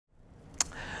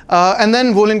And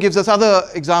then Wolin gives us other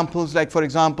examples, like for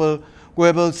example,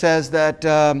 Goebbels says that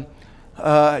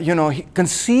he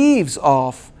conceives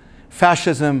of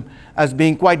fascism as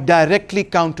being quite directly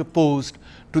counterposed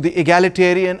to the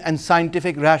egalitarian and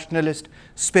scientific rationalist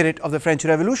spirit of the French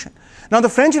Revolution. Now the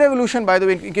French Revolution, by the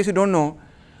way, in case you don't know,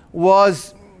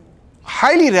 was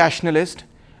highly rationalist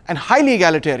and highly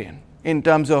egalitarian in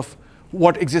terms of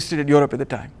what existed in Europe at the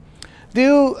time.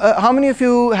 How many of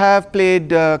you have played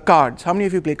cards? How many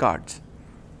of you play cards?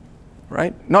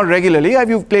 Right? Not regularly. Have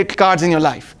you played cards in your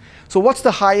life? So what's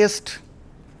the highest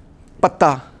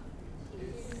patta?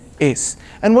 Ace.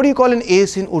 And what do you call an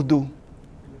ace in Urdu?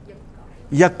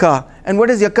 Yakka. And what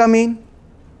does yakka mean?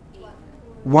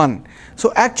 One.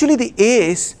 So actually the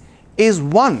ace is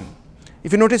 1.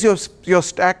 If you notice your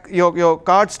stack, your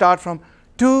cards start from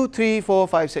 2, 3, 4,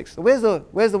 5, 6. So where's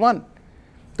the 1?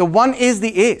 The 1 is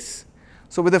the ace.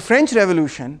 So with the French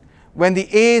Revolution, when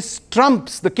the ace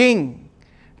trumps the king,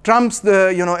 trumps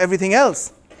the everything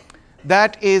else,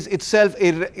 that is itself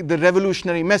the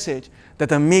revolutionary message that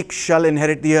the meek shall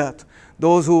inherit the earth.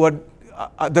 Those who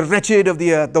are the wretched of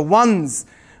the earth, the ones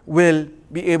will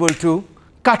be able to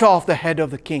cut off the head of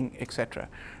the king, etc.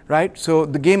 Right? So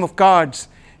the game of cards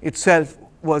itself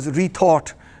was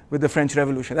rethought with the French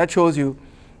Revolution. That shows you,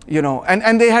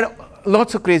 and they had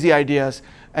lots of crazy ideas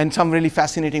and some really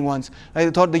fascinating ones. I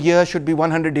thought the year should be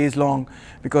 100 days long,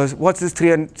 because what's this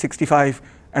 365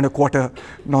 and a quarter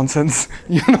nonsense?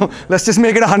 Let's just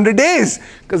make it 100 days,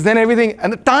 because then everything,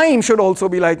 and the time should also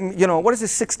be like, what is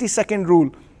this 60-second rule?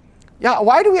 Yeah,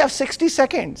 why do we have 60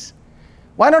 seconds?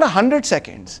 Why not 100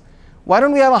 seconds? Why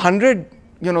don't we have 100,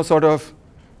 sort of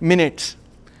minutes?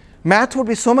 Math would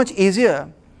be so much easier,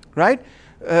 right?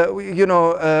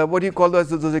 What do you call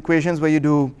those equations where you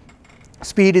do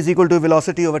speed is equal to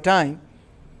velocity over time,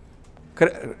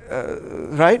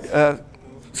 right?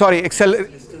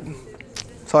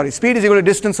 Speed is equal to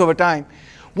distance over time.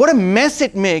 What a mess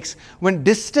it makes when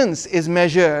distance is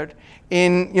measured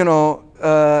in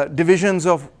divisions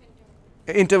of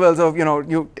intervals of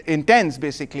in tens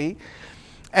basically,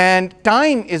 and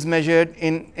time is measured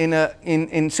in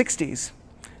 60s,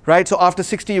 right? So after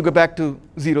 60 you go back to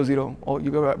 0, 0, or you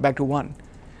go back to 1,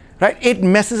 right? It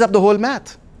messes up the whole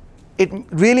math. It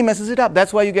really messes it up.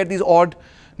 That's why you get these odd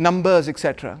numbers,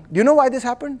 etc. Do you know why this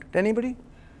happened? Anybody?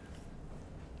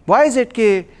 Why is it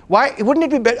why wouldn't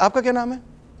it be better? Aapka kya naam hai?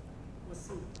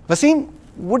 Wasim,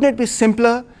 wouldn't it be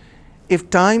simpler if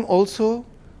time also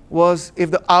was, if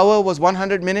the hour was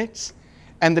 100 minutes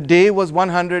and the day was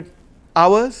 100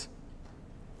 hours?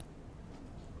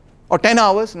 Or 10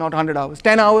 hours, not 100 hours,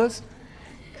 10 hours,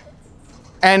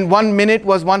 and 1 minute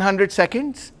was 100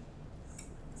 seconds?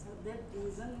 So that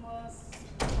reason was,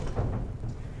 I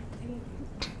think,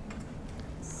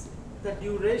 the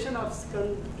duration of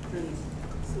circumference.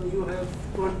 So you have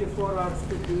 24 hours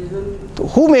to division.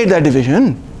 Who made that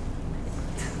division?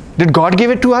 Did God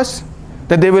give it to us?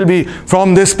 That they will be,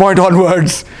 from this point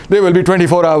onwards, they will be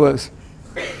 24 hours.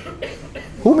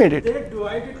 Who made it? They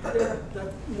divided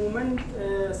the moment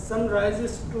sun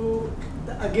rises to,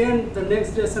 again the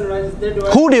next day sun rises. They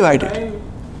divided. Who divided? Time.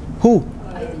 Who?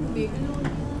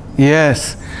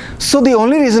 Yes. So the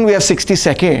only reason we have 60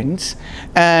 seconds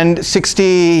and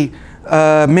 60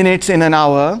 minutes in an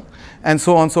hour and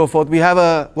so on and so forth, we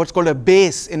have what's called a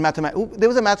base in mathematics. There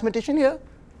was a mathematician here?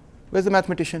 Where's the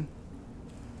mathematician?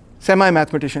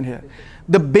 Semi-mathematician here.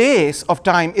 The base of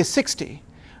time is 60,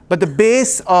 but the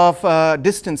base of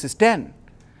distance is 10.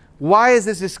 Why is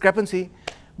this discrepancy?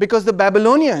 Because the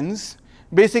Babylonians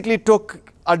basically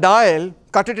took a dial,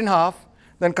 cut it in half,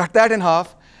 then cut that in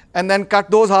half, and then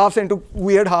cut those halves into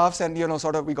weird halves, and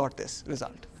sort of we got this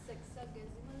result.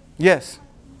 Hexadecimal? Yes,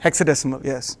 hexadecimal,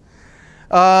 yes.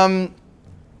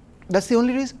 That's the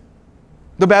only reason.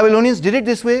 The Babylonians did it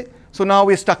this way, so now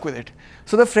we're stuck with it.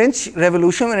 So the French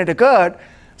Revolution, when it occurred,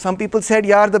 some people said,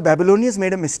 yeah, the Babylonians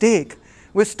made a mistake.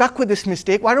 We're stuck with this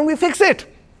mistake. Why don't we fix it?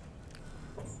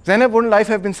 Zainab, wouldn't life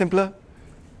have been simpler?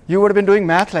 You would have been doing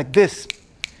math like this.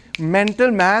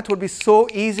 Mental math would be so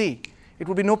easy. It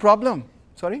would be no problem.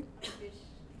 Sorry?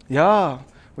 Yeah.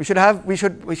 We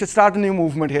should start a new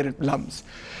movement here at LUMS.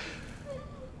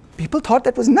 People thought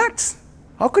that was nuts.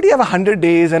 How could you have 100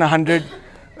 days and 100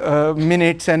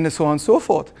 minutes and so on and so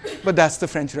forth? But that's the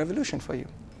French Revolution for you.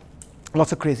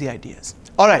 Lots of crazy ideas.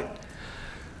 All right.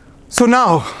 So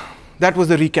now, that was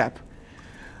the recap.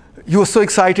 You were so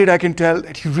excited, I can tell,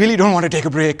 that you really don't want to take a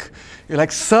break. You're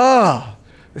like, sir,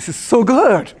 this is so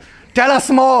good. Tell us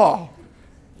more.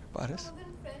 Paris? So in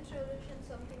French Revolution,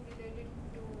 something related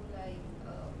to like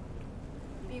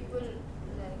people,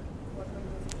 like what were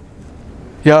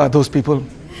those? Yeah, those people.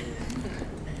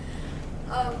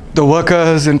 The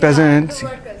workers and peasants. The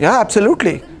workers. Yeah,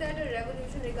 absolutely. Wasn't there a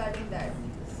revolution regarding that?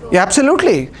 So Yeah,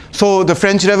 absolutely. So the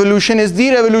French Revolution is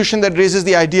the revolution that raises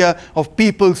the idea of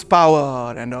people's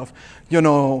power and of, you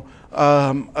know,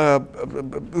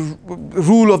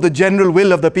 rule of the general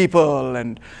will of the people.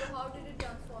 And so how did it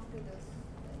transform to this?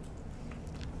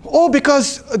 oh,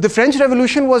 because the French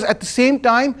Revolution was at the same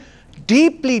time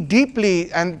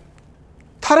deeply and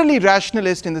thoroughly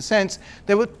rationalist, in the sense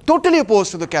they were totally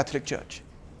opposed to the Catholic Church.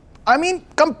 I mean,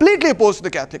 completely opposed to the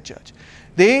Catholic Church.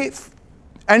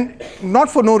 And not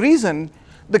for no reason,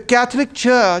 the Catholic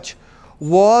Church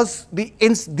was the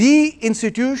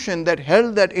institution that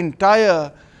held that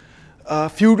entire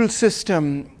feudal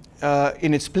system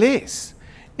in its place.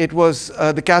 It was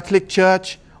the Catholic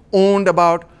Church owned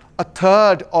about a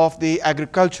third of the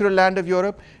agricultural land of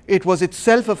Europe. It was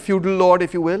itself a feudal lord,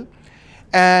 if you will,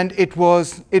 and it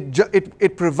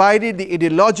provided the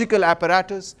ideological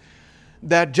apparatus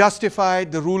that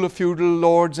justified the rule of feudal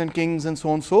lords and kings and so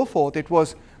on and so forth. It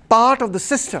was part of the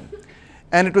system,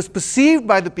 and it was perceived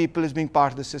by the people as being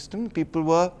part of the system. People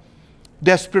were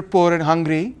desperate, poor and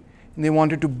hungry, and they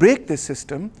wanted to break this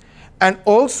system. And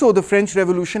also the French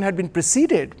Revolution had been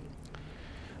preceded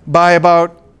by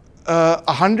about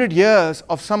 100 years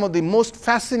of some of the most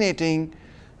fascinating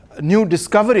new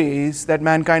discoveries that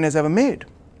mankind has ever made.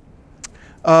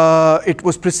 It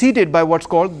was preceded by what's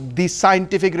called the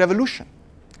scientific revolution.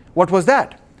 What was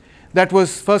that? That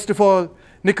was, first of all,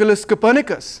 Nicholas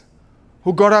Copernicus,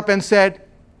 who got up and said,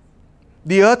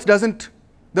 the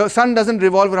sun doesn't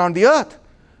revolve around the earth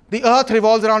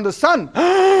revolves around the sun.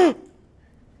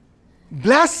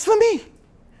 Blasphemy!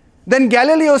 Then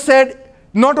Galileo said,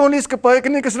 not only is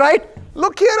Copernicus right,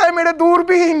 look here, I made a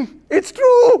doorbin, it's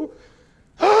true.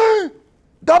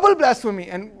 Double blasphemy.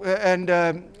 And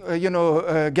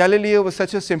Galileo was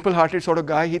such a simple-hearted sort of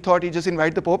guy, he thought he'd just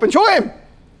invite the Pope and show him.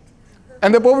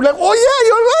 And the Pope would be like, oh yeah,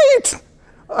 you're right.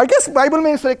 I guess Bible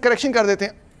mein correction kar dete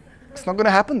hain. It's not going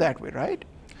to happen that way, right?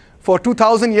 For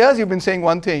 2,000 years you've been saying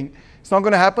one thing. It's not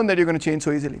going to happen that you're going to change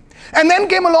so easily. And then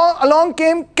along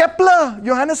came Kepler,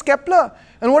 Johannes Kepler.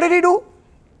 And what did he do?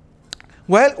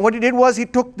 Well, what he did was he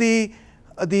took the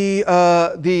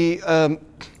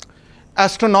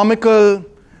astronomical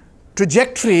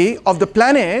trajectory of the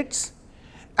planets,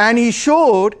 and he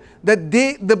showed that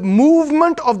the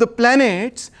movement of the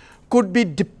planets could be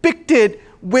depicted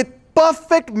with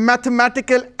perfect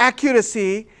mathematical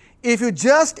accuracy if you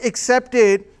just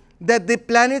accepted that the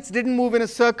planets didn't move in a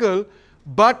circle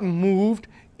but moved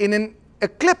in an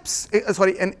ellipse.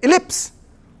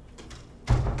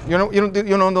 You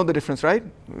don't know the difference, right?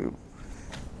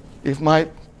 If my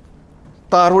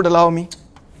tar would allow me.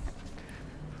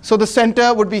 So the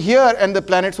center would be here and the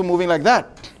planets were moving like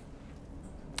that.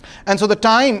 And so the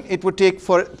time it would take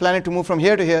for a planet to move from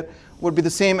here to here would be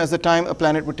the same as the time a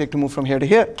planet would take to move from here to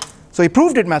here. So he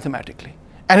proved it mathematically.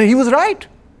 And he was right.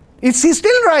 He's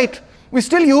still right. We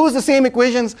still use the same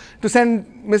equations to send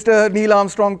Mr. Neil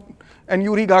Armstrong and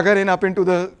Yuri Gagarin up into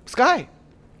the sky.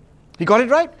 He got it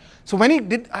right. So when he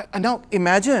did, now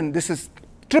imagine, this is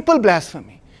triple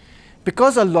blasphemy.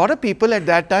 Because a lot of people at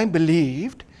that time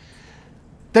believed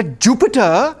that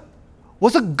Jupiter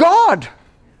was a god.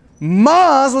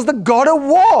 Mars was the god of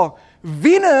war.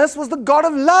 Venus was the god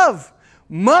of love.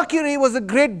 Mercury was the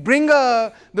great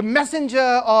bringer, the messenger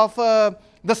of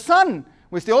the sun,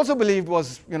 which they also believed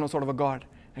was, sort of a god,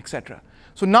 etc.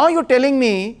 So now you're telling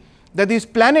me that these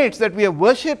planets that we have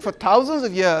worshipped for thousands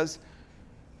of years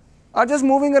are just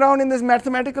moving around in this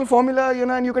mathematical formula,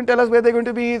 and you can tell us where they're going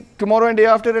to be tomorrow and day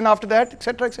after and after that,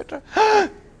 etc., etc.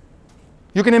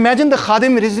 You can imagine the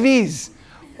Khadim Rizvis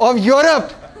of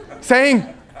Europe saying,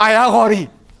 Aya Gauri.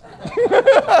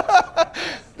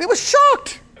 They were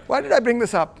shocked. Why did I bring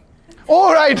this up?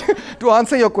 All right, to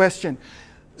answer your question.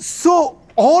 So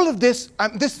all of this,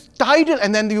 this tidal,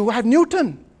 and then you have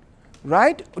Newton,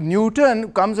 right?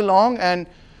 Newton comes along and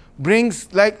brings,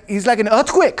 he's like an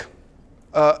earthquake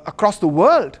across the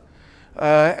world.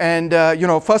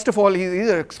 First of all, he's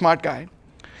a smart guy.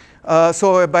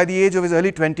 So by the age of his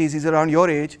early 20s, he's around your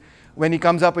age, when he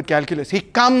comes up with calculus. He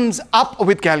comes up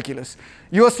with calculus.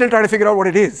 You are still trying to figure out what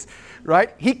it is,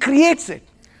 right? He creates it.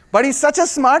 But he's such a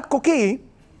smart cookie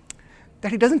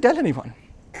that he doesn't tell anyone.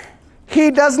 He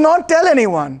does not tell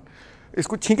anyone.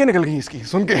 Isko chhinke nikal gayi iski,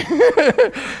 sun ke.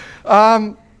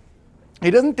 He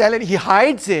doesn't tell it, he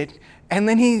hides it, and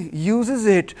then he uses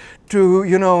it to,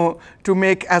 to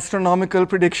make astronomical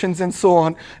predictions and so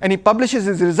on. And he publishes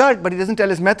his result, but he doesn't tell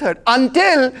his method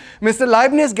until Mr.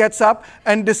 Leibniz gets up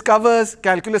and discovers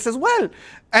calculus as well.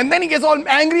 And then he gets all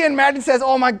angry and mad and says,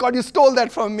 oh my God, you stole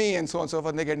that from me, and so on and so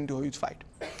forth, and they get into a huge fight.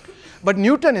 But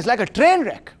Newton is like a train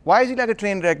wreck. Why is he like a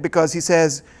train wreck? Because he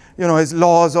says, you know, his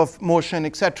laws of motion,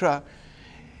 etc.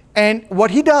 And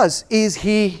what he does is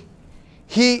he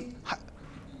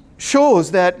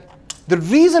shows that the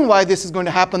reason why this is going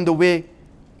to happen the way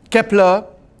Kepler,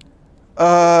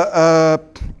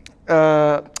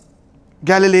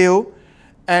 Galileo,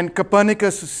 and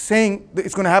Copernicus is saying that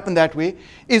it's going to happen that way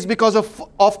is because of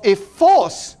a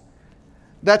force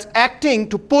that's acting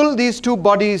to pull these two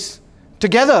bodies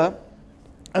together,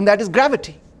 and that is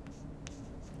gravity.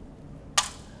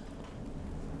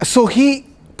 So he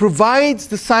provides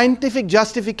the scientific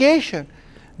justification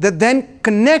that then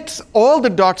connects all the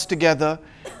dots together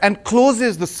and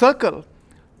closes the circle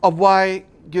of why,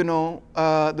 you know,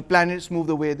 the planets move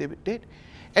the way they did.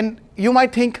 And you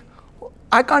might think,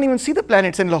 I can't even see the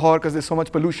planets in Lahore because there's so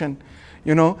much pollution.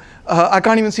 You know, I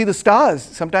can't even see the stars.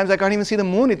 Sometimes I can't even see the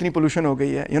moon. Itni pollution ho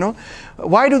gayi hai, you know.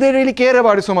 Why do they really care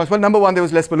about it so much? Well, number one, there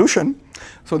was less pollution,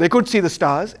 so they could see the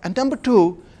stars. And number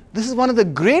two, this is one of the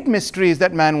great mysteries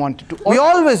that man wanted to. We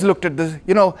always looked at this,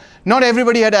 you know, not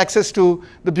everybody had access to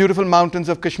the beautiful mountains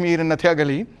of Kashmir and Nathia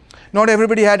Gali. Not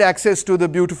everybody had access to the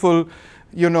beautiful,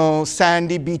 you know,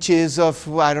 sandy beaches of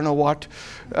I don't know what.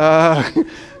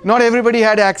 Not everybody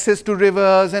had access to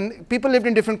rivers, and people lived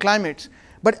in different climates.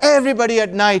 But everybody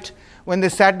at night, when they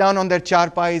sat down on their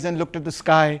charpais and looked at the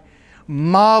sky,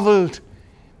 marveled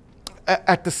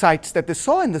at the sights that they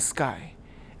saw in the sky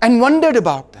and wondered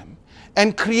about them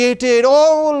and created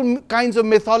all kinds of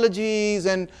mythologies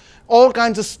and all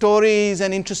kinds of stories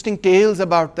and interesting tales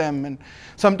about them, and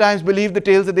sometimes believed the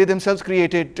tales that they themselves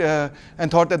created and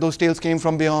thought that those tales came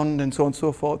from beyond, and so on and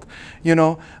so forth. You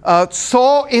know,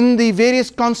 saw in the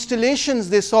various constellations,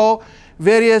 they saw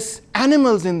various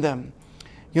animals in them.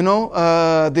 You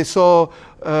know, they saw,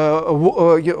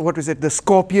 what was it, the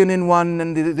scorpion in one,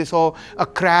 and they saw a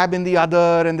crab in the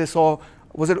other, and they saw,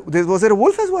 was it a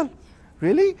wolf as well?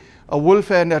 Really? A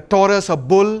wolf and a Taurus, a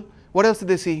bull. What else did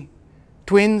they see?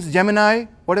 Twins, Gemini.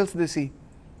 What else did they see?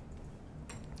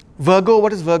 Virgo.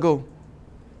 What is Virgo?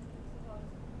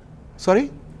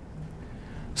 Sorry?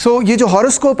 So, ye jo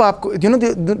horoscope aapko, you know,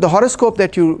 the horoscope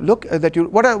that you look,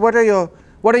 what are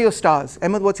your stars?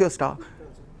 Ahmed, what's your star?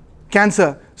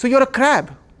 Cancer. So you're a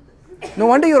crab. No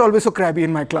wonder you're always so crabby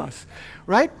in my class,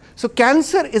 right? So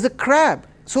Cancer is a crab.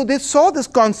 So they saw this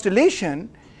constellation,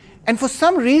 and for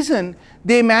some reason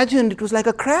they imagined it was like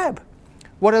a crab.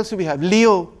 What else do we have?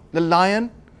 Leo, the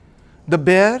lion, the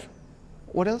bear.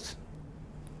 What else?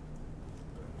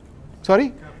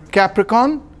 Sorry?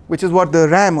 Capricorn, which is what, the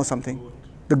ram or something?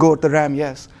 The goat, the ram,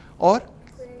 yes. Or?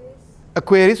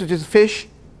 Aquarius, which is fish.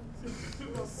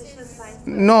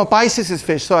 No, Pisces is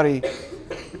fish, sorry.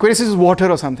 Aquarius is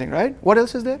water or something, right? What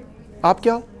else is there? Aap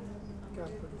kya ho?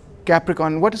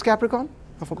 Capricorn. What is Capricorn?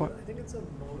 I forgot. I think it's a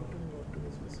mountain.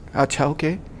 Acha,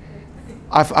 okay.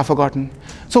 I've forgotten.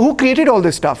 So who created all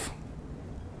this stuff?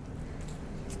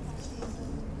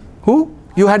 Who?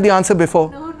 You had the answer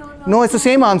before. No, it's the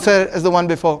same answer as the one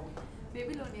before.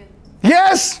 Babylonians.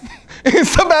 Yes!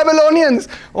 It's the Babylonians.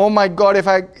 Oh my God, if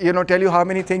I tell you how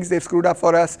many things they've screwed up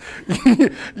for us,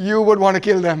 you would want to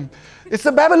kill them. It's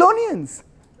the Babylonians.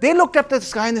 They looked up at the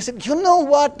sky and they said, you know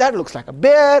what, that looks like a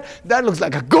bear, that looks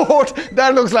like a goat,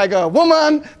 that looks like a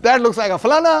woman, that looks like a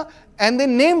falana, and they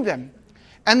named them.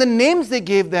 And the names they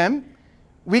gave them,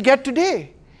 we get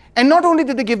today. And not only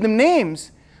did they give them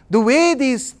names, the way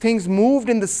these things moved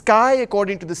in the sky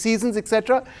according to the seasons,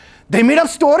 etc., they made up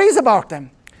stories about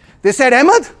them. They said,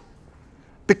 Ahmed,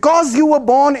 because you were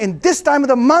born in this time of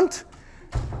the month,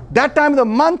 that time of the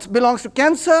month belongs to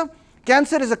Cancer.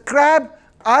 Cancer is a crab.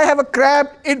 I have a crab.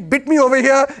 It bit me over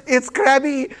here. It's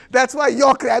crabby. That's why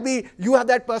you're crabby. You have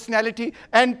that personality.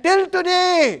 And till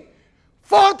today,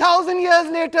 4,000 years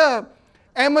later,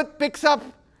 Ahmed picks up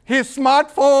his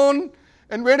smartphone.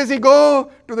 And where does he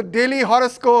go? To the daily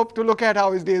horoscope to look at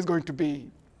how his day is going to be.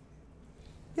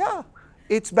 Yeah,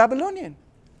 it's Babylonian.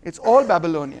 It's all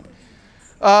Babylonian.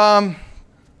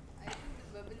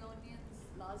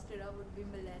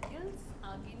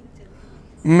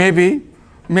 Maybe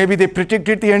they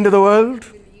predicted the end of the world.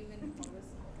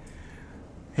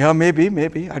 Yeah,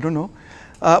 maybe, I don't know.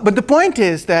 But the point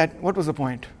is that, what was the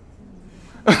point?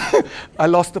 I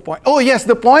lost the point. Oh yes,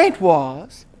 the point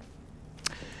was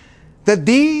that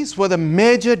these were the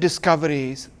major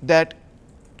discoveries that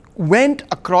went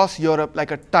across Europe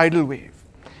like a tidal wave.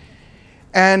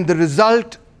 And the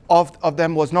result of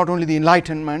them was not only the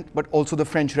Enlightenment, but also the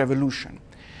French Revolution.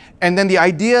 And then the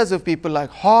ideas of people like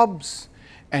Hobbes,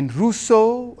 and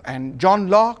Rousseau, and John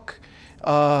Locke,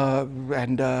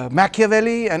 and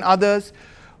Machiavelli, and others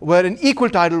were an equal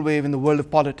tidal wave in the world of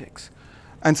politics.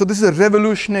 And so this is a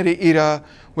revolutionary era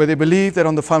where they believe that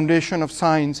on the foundation of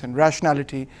science and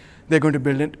rationality, they're going to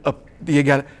build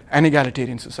an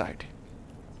egalitarian society.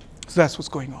 So that's what's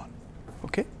going on.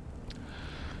 Okay?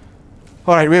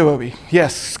 All right, where were we?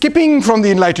 Yes, skipping from the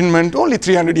Enlightenment, only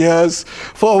 300 years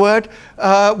forward,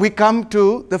 we come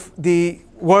to the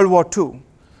World War II.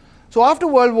 So after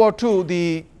World War II,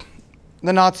 the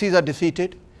Nazis are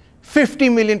defeated. 50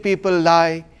 million people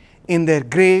lie in their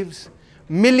graves.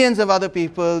 Millions of other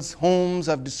people's homes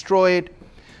are destroyed.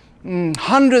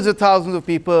 Hundreds of thousands of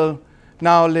people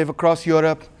now live across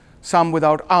Europe, some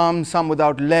without arms, some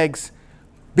without legs,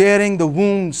 bearing the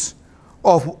wounds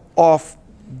of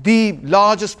the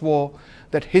largest war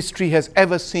that history has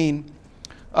ever seen.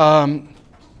 A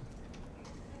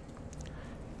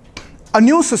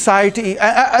new society,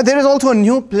 there is also a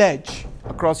new pledge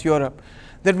across Europe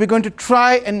that we're going to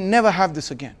try and never have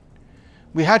this again.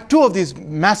 We had 2 of these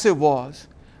massive wars,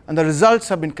 and the results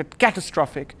have been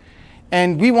catastrophic,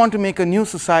 and we want to make a new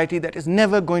society that is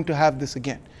never going to have this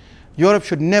again. Europe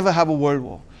should never have a world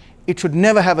war. It should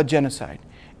never have a genocide.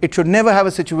 It should never have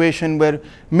a situation where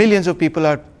millions of people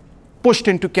are pushed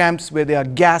into camps where they are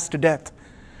gassed to death.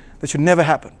 That should never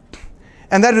happen.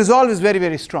 And that resolve is very,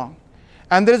 very strong.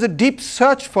 And there is a deep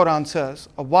search for answers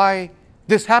of why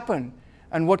this happened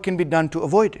and what can be done to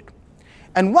avoid it.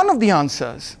 And one of the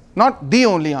answers, not the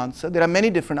only answer, there are many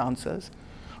different answers.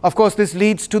 Of course, this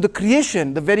leads to the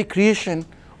creation, the very creation,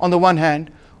 on the one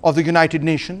hand, of the United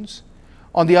Nations.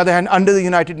 On the other hand, under the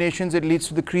United Nations, it leads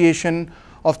to the creation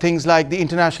of things like the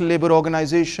International Labour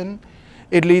Organization.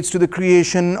 It leads to the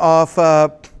creation of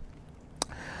the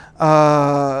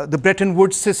Bretton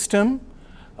Woods system,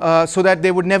 so that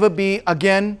there would never be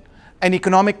again an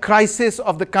economic crisis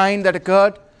of the kind that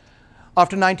occurred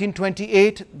after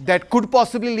 1928 that could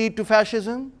possibly lead to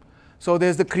fascism. So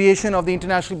there's the creation of the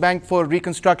International Bank for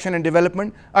Reconstruction and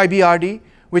Development, IBRD,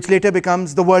 which later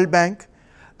becomes the World Bank.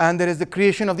 And there is the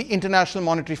creation of the International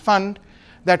Monetary Fund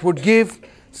that would give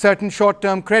certain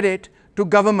short-term credit to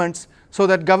governments so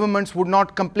that governments would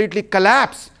not completely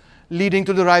collapse, leading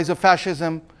to the rise of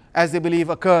fascism, as they believe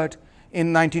occurred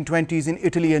in 1920s in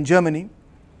Italy and Germany.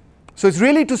 So it's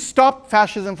really to stop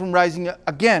fascism from rising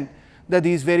again that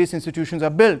these various institutions are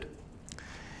built.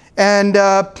 And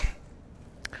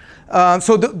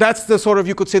so that's the sort of,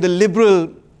 you could say, the liberals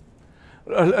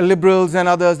and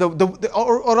others,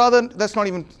 or rather, that's not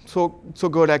even so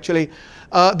good actually.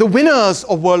 The winners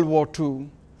of World War II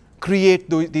create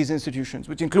these institutions,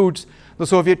 which includes the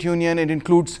Soviet Union, it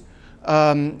includes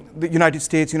the United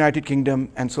States, United Kingdom,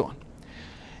 and so on.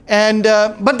 And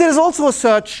but there is also a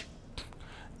search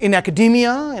in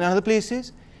academia and other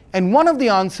places, and one of the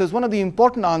answers, one of the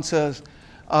important answers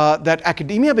that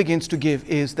academia begins to give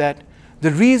is that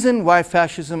the reason why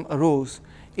fascism arose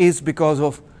is because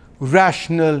of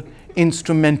rational,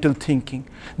 instrumental thinking.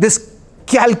 This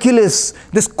calculus,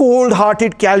 this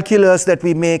cold-hearted calculus that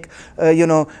we make,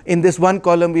 in this one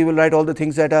column we will write all the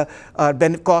things that are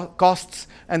costs,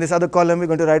 and this other column we're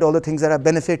going to write all the things that are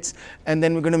benefits, and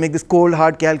then we're going to make this cold,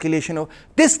 hard calculation of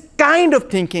this kind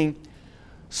of thinking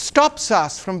stops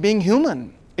us from being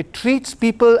human. It treats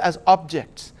people as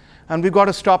objects, and we've got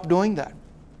to stop doing that.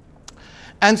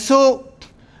 And so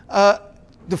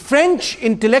the French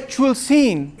intellectual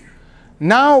scene,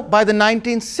 now by the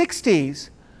 1960s,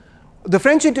 the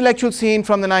French intellectual scene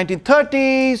from the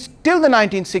 1930s till the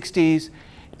 1960s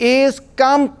is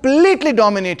completely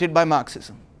dominated by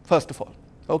Marxism, first of all.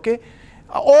 Okay?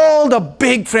 All the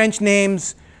big French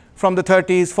names from the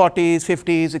 30s, 40s,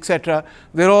 50s, etc.,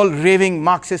 they're all raving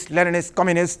Marxists, Leninists,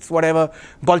 communists, whatever,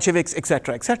 Bolsheviks,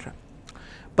 etc., etc.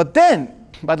 But then,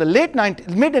 by the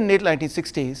mid and late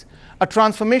 1960s, a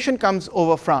transformation comes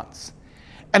over France.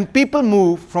 And people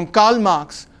move from Karl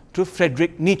Marx to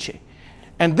Friedrich Nietzsche.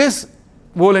 And this,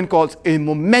 Wolin calls a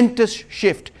momentous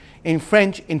shift in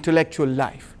French intellectual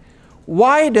life.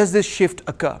 Why does this shift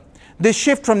occur? This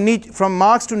shift from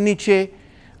Marx to Nietzsche,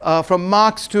 from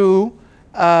Marx to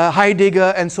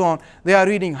Heidegger and so on. They are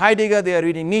reading Heidegger, they are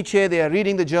reading Nietzsche, they are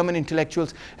reading the German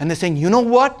intellectuals, and they're saying, you know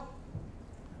what?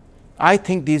 I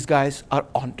think these guys are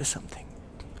onto something,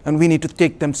 and we need to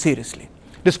take them seriously.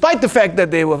 Despite the fact that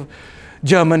they were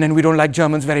German and we don't like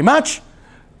Germans very much,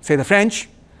 say the French.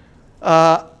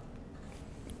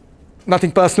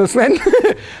 Nothing personal, Sven.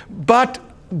 But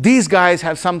these guys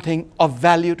have something of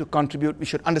value to contribute. We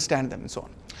should understand them and so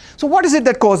on. So what is it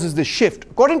that causes this shift?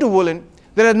 According to Wolin,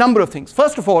 there are a number of things.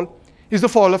 First of all is the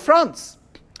fall of France,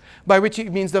 by which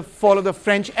it means the fall of the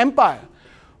French Empire.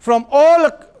 From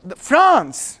all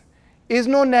France is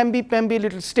no namby-pamby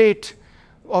little state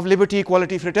of liberty,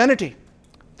 equality, fraternity.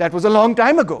 That was a long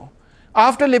time ago.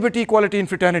 After liberty, equality, and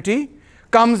fraternity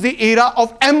comes the era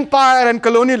of empire and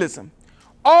colonialism.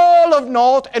 All of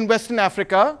North and Western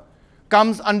Africa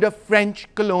comes under French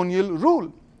colonial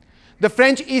rule. The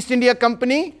French East India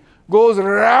Company goes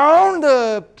around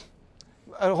the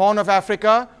Horn of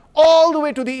Africa all the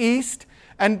way to the east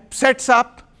and sets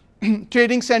up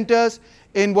trading centers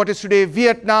in what is today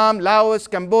Vietnam, Laos,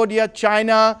 Cambodia,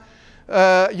 China,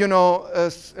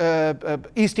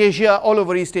 East Asia, all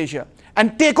over East Asia,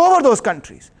 and take over those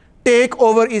countries, take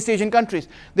over East Asian countries.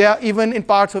 They are even in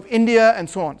parts of India and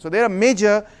so on. So they are a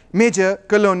major, major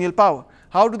colonial power.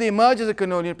 How do they emerge as a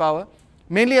colonial power?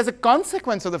 Mainly as a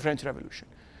consequence of the French Revolution.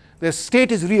 The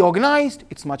state is reorganized,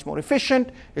 it's much more efficient,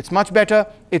 it's much better,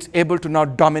 it's able to now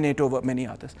dominate over many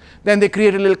others. Then they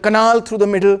create a little canal through the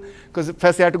middle, because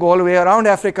first they had to go all the way around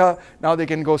Africa, now they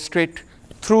can go straight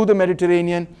through the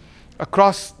Mediterranean,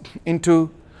 across into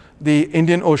the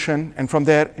Indian Ocean, and from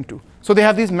there into. So they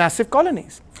have these massive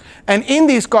colonies. And in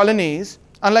these colonies,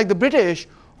 unlike the British,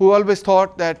 who always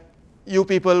thought that you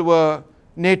people were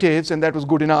natives and that was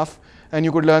good enough, and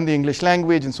you could learn the English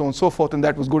language and so on and so forth, and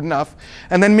that was good enough.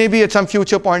 And then maybe at some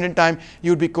future point in time,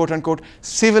 you'd be quote unquote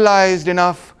civilized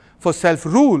enough for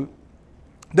self-rule.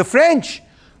 The French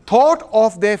thought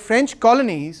of their French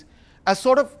colonies as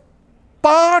sort of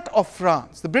part of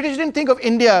France. The British didn't think of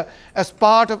India as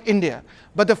part of India,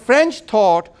 but the French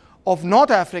thought of North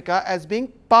Africa as being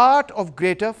part of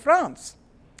Greater France.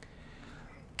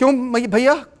 क्यों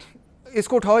भैया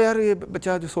इसको उठाओ यार, ये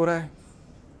बच्चा जो सो रहा है.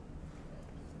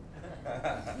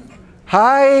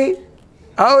 Hi,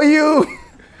 how are you?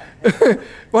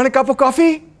 Want a cup of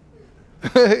coffee?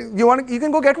 You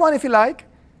can go get one if you like.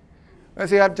 I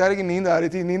say, yaar, बेचारे की नींद आ रही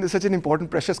थी. नींद is such an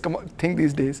important, precious thing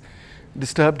these days.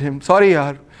 Disturbed him. Sorry,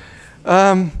 yaar.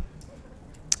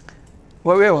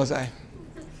 Where was I?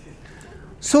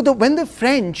 So when the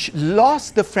French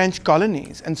lost the French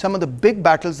colonies, and some of the big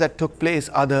battles that took place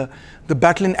are the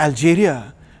battle in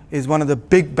Algeria is one of the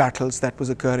big battles that was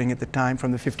occurring at the time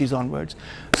from the 50s onwards.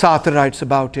 Sartre writes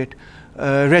about it.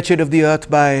 Wretched of the Earth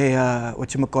by,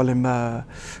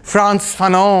 Frantz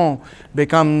Fanon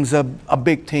becomes a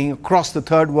big thing across the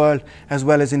third world as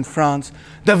well as in France.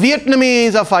 The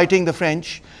Vietnamese are fighting the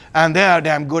French, and they are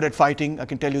damn good at fighting, I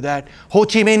can tell you that. Ho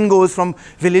Chi Minh goes from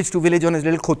village to village on his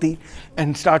little khoti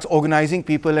and starts organizing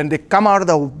people, and they come out of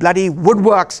the bloody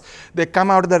woodworks, they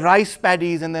come out of the rice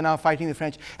paddies, and then are fighting the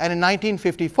French. And in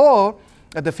 1954,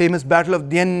 at the famous Battle of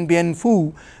Dien Bien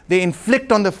Phu, they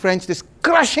inflict on the French this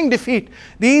crushing defeat.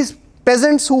 These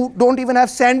peasants who don't even have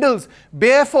sandals,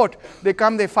 barefoot, they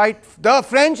come, they fight the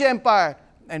French Empire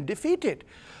and defeat it.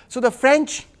 So the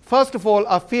French, first of all,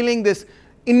 are feeling this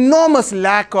enormous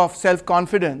lack of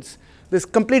self-confidence. This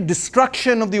complete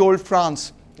destruction of the old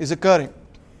France is occurring.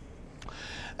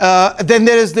 Then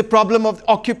there is the problem of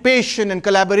occupation and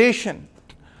collaboration.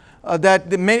 That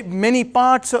many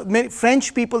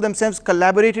French people themselves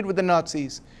collaborated with the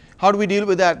Nazis. How do we deal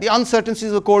with that? The uncertainties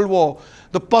of the Cold War,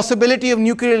 the possibility of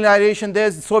nuclear annihilation.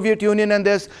 There's the Soviet Union and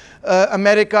there's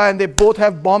America, and they both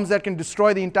have bombs that can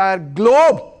destroy the entire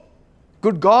globe.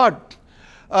 Good God.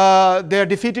 They are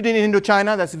defeated in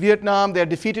Indochina, that's Vietnam. They are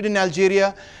defeated in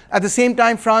Algeria. At the same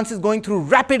time, France is going through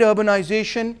rapid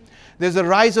urbanization. There's a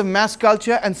rise of mass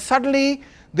culture, and suddenly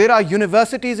there are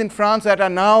universities in France that are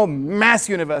now mass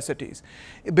universities.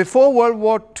 Before World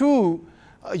War II,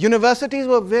 universities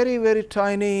were very, very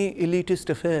tiny elitist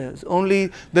affairs. Only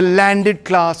the landed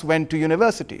class went to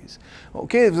universities.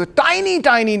 Okay, it was a tiny,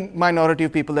 tiny minority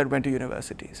of people that went to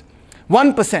universities.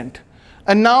 1%.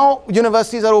 And now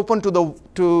universities are open to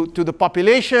the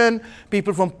population,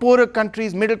 people from poorer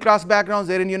countries, middle class backgrounds,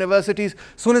 they're in universities.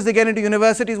 As soon as they get into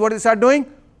universities, what do they start doing?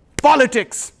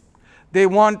 Politics. They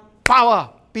want power.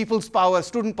 People's power,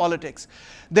 student politics.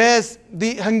 There's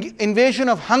the invasion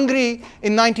of Hungary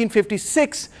in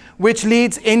 1956, which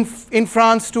leads in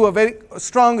France to a very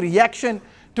strong reaction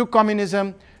to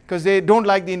communism because they don't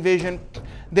like the invasion.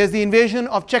 There's the invasion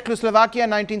of Czechoslovakia in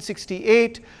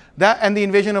 1968, and the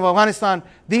invasion of Afghanistan.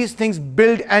 These things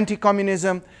build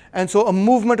anti-communism, and so a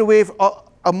movement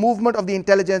of the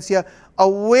intelligentsia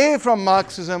away from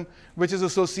Marxism, which is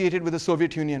associated with the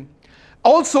Soviet Union.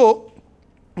 Also,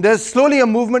 there's slowly a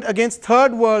movement against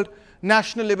third world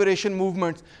national liberation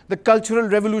movements. The cultural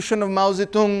revolution of Mao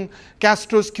Zedong,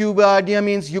 Castro's Cuba, Idi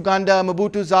Amin's Uganda,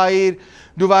 Mobutu's Zaire,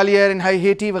 Duvalier in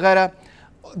Haiti, etc.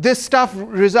 This stuff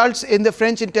results in the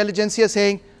French intelligentsia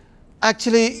saying,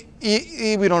 actually,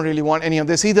 we don't really want any of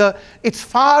this either. It's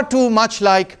far too much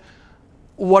like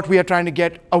what we are trying to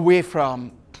get away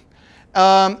from.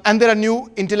 And there are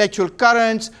new intellectual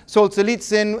currents,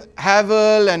 Solzhenitsyn,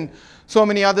 Havel, and so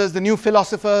many others, the new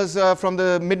philosophers from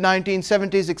the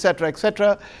mid-1970s, etc.,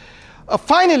 etc.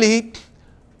 Finally,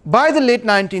 by the late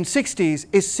 1960s,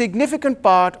 a significant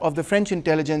part of the French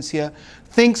intelligentsia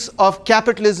thinks of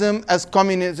capitalism as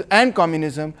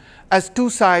communism as two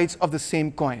sides of the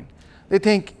same coin. They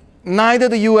think neither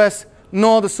the US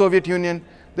nor the Soviet Union,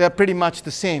 they are pretty much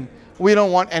the same. We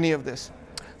don't want any of this.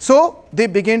 So they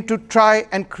begin to try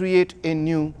and create a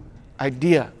new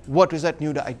idea. What is that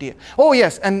new idea? Oh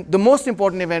yes, and the most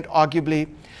important event arguably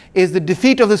is the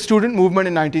defeat of the student movement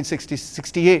in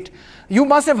 1968. You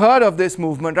must have heard of this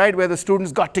movement, right, where the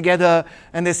students got together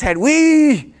and they said,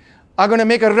 we are going to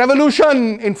make a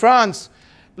revolution in France.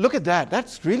 Look at that.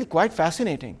 That's really quite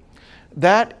fascinating.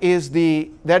 That is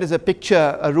a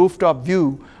picture, a rooftop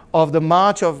view of the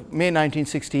March of May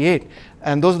 1968.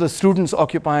 And those are the students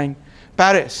occupying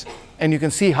Paris. And you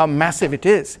can see how massive it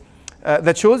is.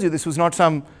 That shows you this was not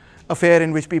some affair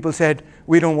in which people said,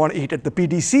 we don't want to eat at the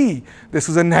PDC. This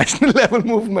was a national level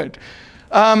movement.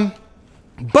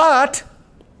 But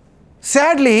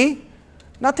sadly,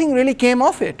 nothing really came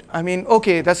of it. I mean,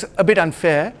 okay, that's a bit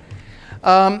unfair.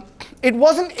 It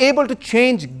wasn't able to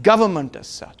change government as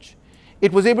such.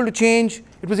 It was able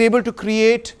to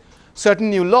create certain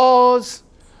new laws,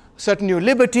 certain new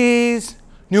liberties.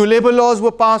 New labor laws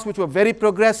were passed which were very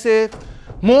progressive.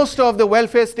 Most of the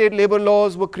welfare state labor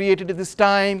laws were created at this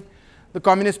time. The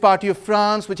Communist Party of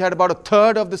France, which had about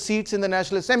 1/3 of the seats in the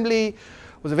National Assembly,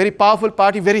 was a very powerful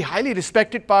party, very highly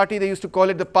respected party. They used to call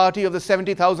it the party of the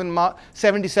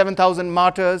 77,000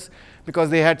 martyrs, because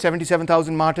they had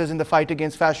 77,000 martyrs in the fight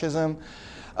against fascism.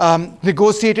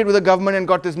 Negotiated with the government and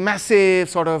got this massive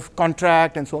sort of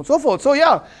contract and so on and so forth. So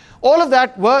yeah, all of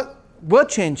that were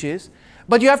changes.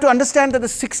 But you have to understand that the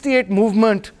 68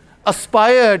 movement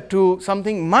aspired to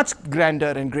something much grander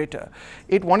and greater.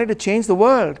 It wanted to change the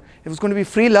world. It was going to be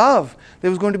free love. There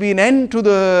was going to be an end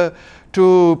to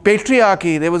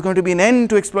patriarchy. There was going to be an end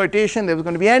to exploitation. There was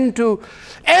going to be an end to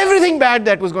everything bad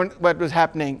that was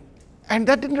happening. And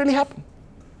that didn't really happen.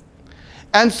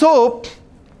 And so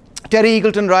Terry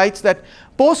Eagleton writes that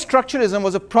post-structuralism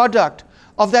was a product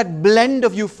of that blend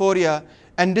of euphoria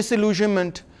and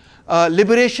disillusionment,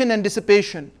 liberation and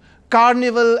dissipation,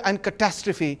 carnival and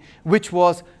catastrophe, which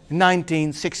was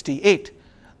 1968.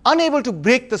 Unable to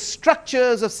break the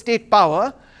structures of state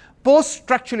power,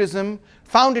 post-structuralism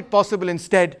found it possible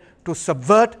instead to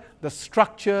subvert the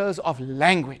structures of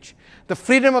language. The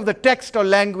freedom of the text or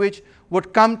language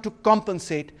would come to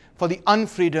compensate for the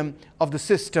unfreedom of the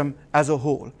system as a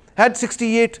whole. Had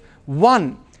 68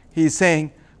 won, he is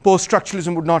saying,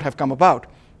 post-structuralism would not have come about.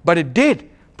 But it did,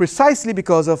 precisely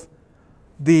because of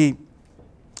the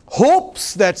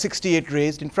hopes that 68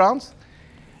 raised in France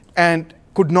and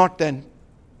could not then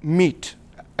meet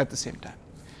at the same time.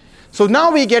 So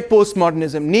now we get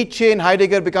postmodernism. Nietzsche and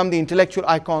Heidegger become the intellectual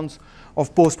icons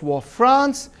of post-war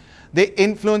France. They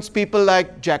influence people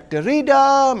like Jacques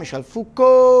Derrida, Michel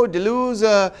Foucault,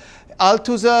 Deleuze,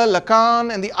 Althusser,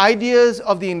 Lacan, and the ideas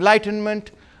of the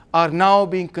Enlightenment are now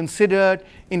being considered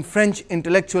in French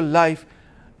intellectual life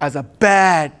as a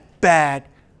bad, bad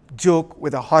joke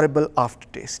with a horrible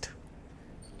aftertaste.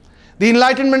 The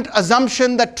Enlightenment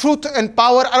assumption that truth and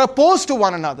power are opposed to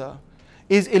one another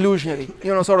is illusionary.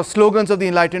 You know, sort of slogans of the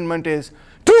Enlightenment is,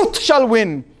 truth shall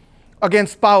win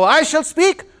against power. I shall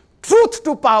speak truth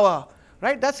to power.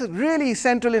 Right? That's a really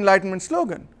central Enlightenment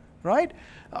slogan. Right?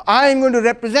 I am going to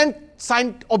represent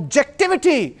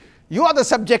objectivity. You are the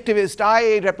subjectivist.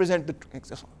 I represent the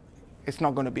truth. It's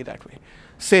not going to be that way,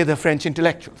 say the French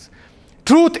intellectuals.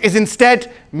 Truth is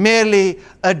instead merely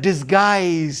a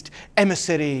disguised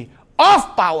emissary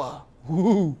of power.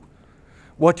 Ooh.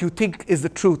 What you think is the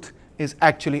truth is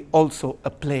actually also a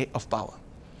play of power.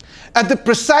 At the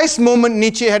precise moment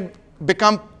Nietzsche had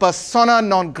become persona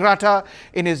non grata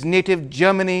in his native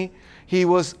Germany, he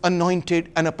was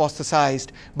anointed and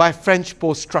apostatized by French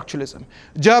post-structuralism.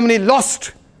 Germany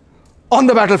lost on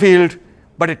the battlefield,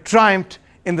 but it triumphed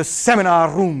in the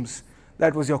seminar rooms.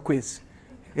 That was your quiz.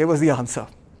 It was the answer.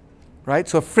 Right?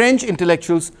 So French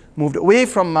intellectuals moved away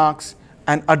from Marx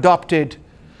and adopted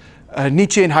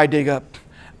Nietzsche and Heidegger.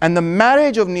 And the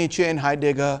marriage of Nietzsche and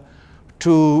Heidegger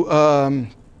to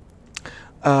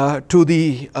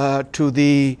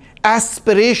the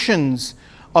aspirations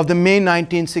of the May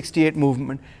 1968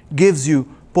 movement gives you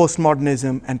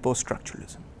postmodernism and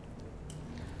post-structuralism.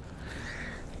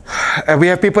 We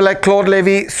have people like Claude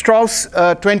Lévi-Strauss,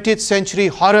 20th century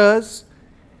horrors.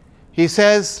 He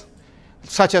says,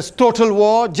 such as total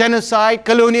war, genocide,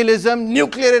 colonialism,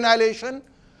 nuclear annihilation,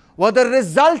 were the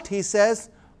result, he says,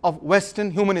 of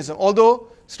Western humanism. Although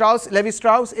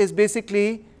Lévi-Strauss is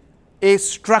basically a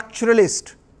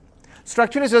structuralist.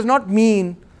 Structuralist does not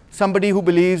mean somebody who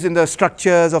believes in the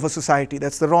structures of a society.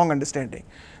 That's the wrong understanding.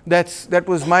 That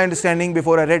was my understanding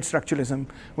before I read structuralism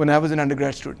when I was an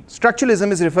undergrad student.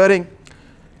 Structuralism is referring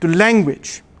to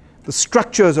language, the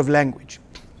structures of language.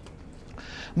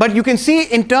 But you can see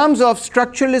in terms of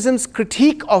structuralism's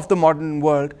critique of the modern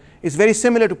world is very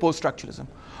similar to post-structuralism.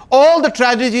 All the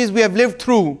tragedies we have lived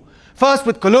through, first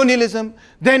with colonialism,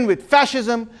 then with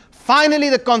fascism, finally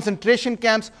the concentration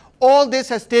camps, all this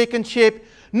has taken shape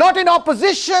not in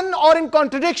opposition or in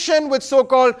contradiction with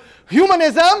so-called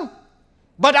humanism,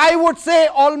 but I would say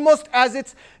almost as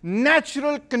its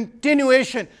natural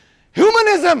continuation.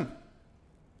 Humanism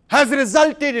has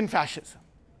resulted in fascism.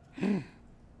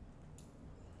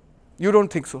 You don't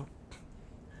think so?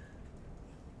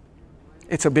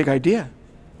 It's a big idea.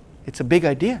 It's a big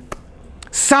idea.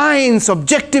 Science,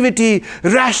 objectivity,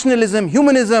 rationalism,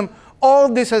 humanism, all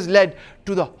this has led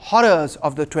to the horrors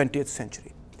of the 20th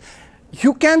century.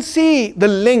 You can see the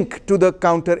link to the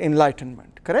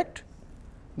counter-enlightenment, correct?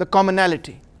 The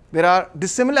commonality. There are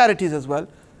dissimilarities as well,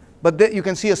 but you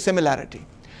can see a similarity.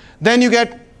 Then you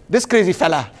get this crazy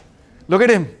fella. Look at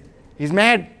him. He's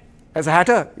mad as a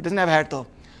hatter. He doesn't have a hat though.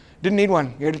 Didn't need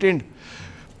one. He had it in.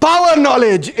 Power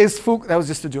knowledge is Foucault. That was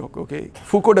just a joke, okay?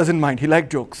 Foucault doesn't mind. He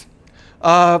liked jokes.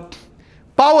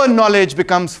 Power knowledge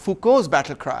becomes Foucault's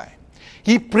battle cry.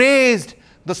 He praised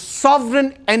the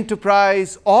sovereign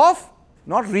enterprise of,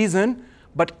 not reason,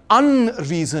 but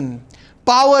unreason.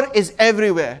 Power is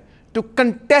everywhere. To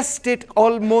contest it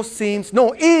almost seems,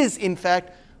 no, is in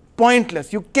fact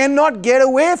pointless. You cannot get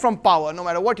away from power no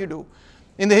matter what you do.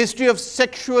 In the history of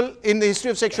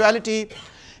sexuality,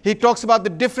 he talks about the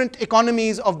different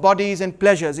economies of bodies and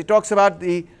pleasures. He talks about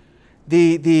the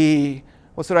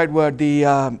what's the right word? The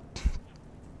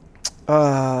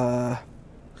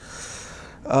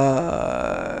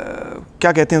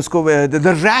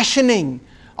the rationing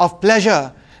of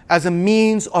pleasure as a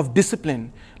means of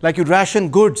discipline. Like you ration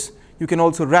goods, you can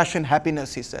also ration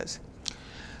happiness, he says.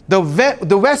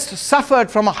 The West suffered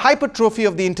from a hypertrophy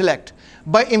of the intellect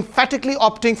by emphatically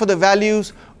opting for the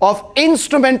values of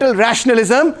instrumental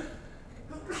rationalism.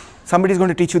 Somebody's going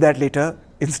to teach you that later.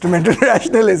 Instrumental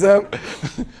rationalism.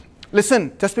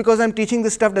 Listen, just because I'm teaching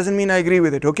this stuff doesn't mean I agree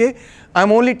with it, okay?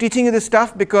 I'm only teaching you this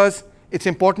stuff because it's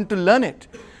important to learn it.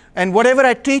 And whatever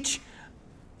I teach,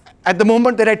 at the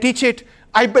moment that I teach it,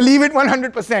 I believe it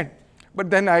 100%. But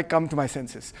then I come to my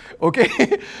senses,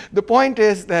 okay? The point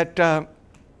is that it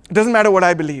doesn't matter what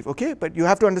I believe, okay? But you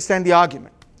have to understand the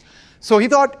argument. So he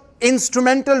thought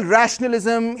instrumental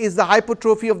rationalism is the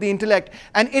hypertrophy of the intellect,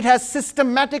 and it has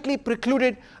systematically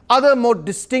precluded other more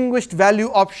distinguished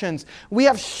value options. We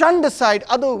have shunned aside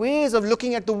other ways of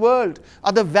looking at the world,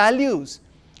 other values,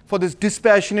 for this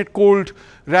dispassionate, cold,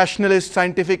 rationalist,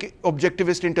 scientific,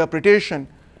 objectivist interpretation,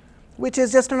 which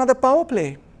is just another power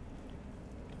play.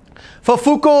 For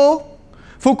Foucault,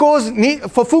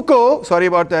 sorry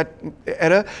about that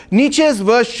error, Nietzsche's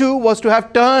virtue was to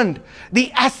have turned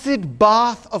the acid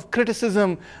bath of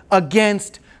criticism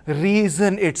against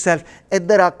reason itself.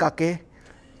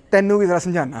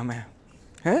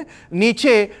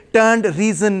 Nietzsche turned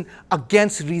reason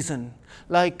against reason.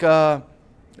 Like,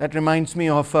 that reminds me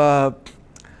of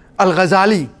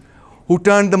Al-Ghazali, who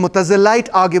turned the Mutazilite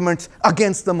arguments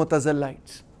against the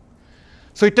Mutazilites.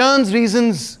 So he turns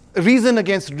reason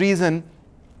against reason.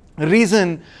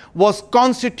 Reason was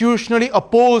constitutionally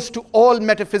opposed to all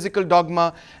metaphysical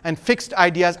dogma and fixed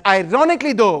ideas.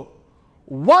 Ironically though,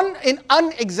 one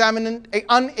unexamined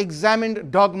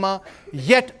dogma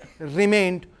yet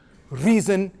remained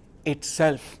reason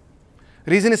itself.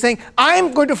 Reason is saying,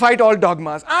 I'm going to fight all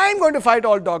dogmas. I'm going to fight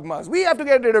all dogmas. We have to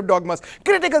get rid of dogmas.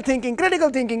 Critical thinking, blah,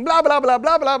 blah, blah,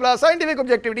 blah, blah, blah, scientific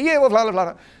objectivity, blah, blah,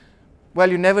 blah. Well,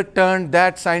 you never turned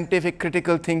that scientific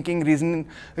critical thinking,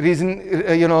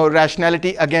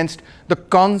 rationality against the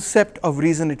concept of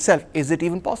reason itself. Is it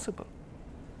even possible?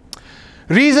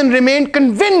 Reason remained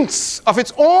convinced of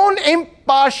its own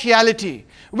impartiality,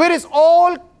 whereas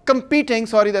all competing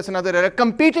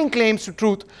claims to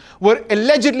truth were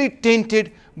allegedly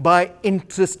tainted by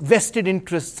vested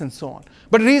interests and so on.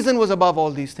 But reason was above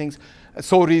all these things,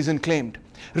 so reason claimed.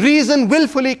 Reason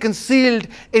willfully concealed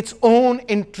its own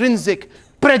intrinsic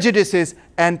prejudices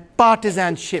and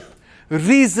partisanship.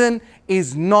 Reason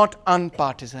is not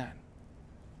unpartisan.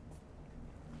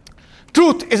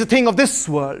 Truth is a thing of this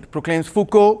world, proclaims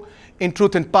Foucault in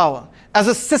Truth and Power, as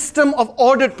a system of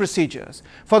ordered procedures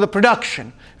for the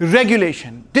production,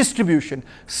 regulation, distribution,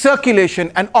 circulation,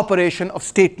 and operation of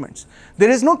statements. There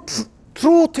is no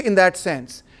truth in that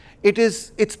sense.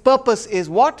 Its purpose is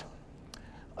what?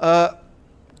 To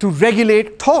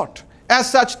regulate thought As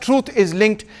such, truth is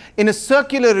linked in a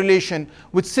circular relation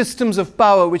with systems of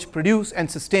power which produce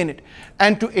and sustain it,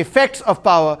 and to effects of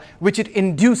power which it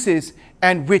induces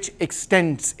and which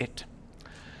extends it.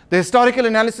 The historical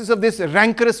analysis of this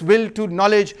rancorous will to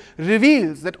knowledge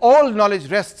reveals that all knowledge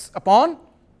rests upon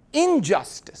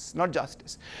injustice, not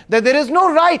justice. That there is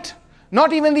no right,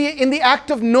 not even in the act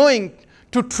of knowing,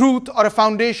 to truth or a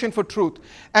foundation for truth.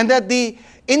 And that the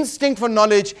instinct for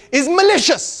knowledge is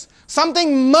malicious,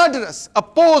 something murderous,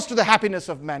 opposed to the happiness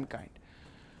of mankind.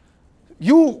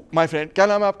 You, my friend, kya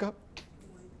naam hai aapka?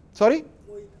 Sorry?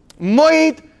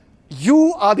 Mohit,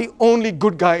 you are the only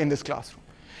good guy in this classroom.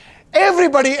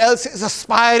 Everybody else is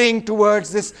aspiring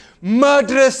towards this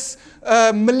murderous,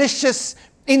 malicious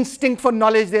instinct for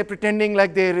knowledge. They're pretending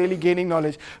like they're really gaining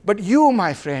knowledge. But you,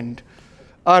 my friend,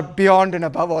 are beyond and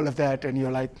above all of that. And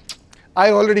you're like,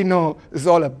 I already know this is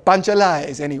all a bunch of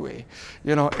lies anyway.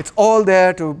 You know, it's all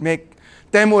there to make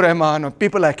Taimur Rahman or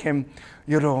people like him,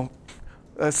 you know,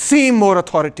 seem more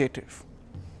authoritative.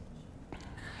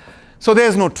 So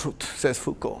there's no truth, says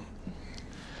Foucault.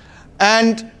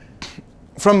 And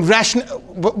from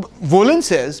Wolin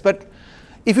says, but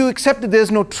if you accept that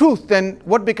there's no truth, then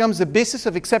what becomes the basis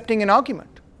of accepting an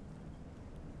argument?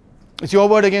 It's your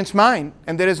word against mine,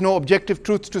 and there is no objective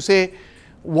truth to say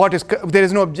what is, there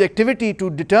is no objectivity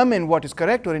to determine what is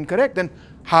correct or incorrect. Then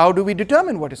how do we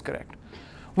determine what is correct?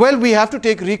 Well, we have to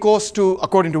take recourse to,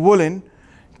 according to Wolin,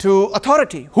 to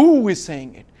authority. Who is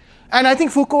saying it? And I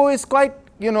think Foucault is quite,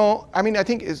 you know, I mean, I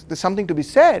think there's something to be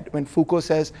said when Foucault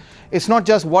says it's not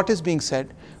just what is being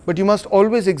said, but you must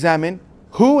always examine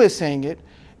who is saying it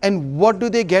and what do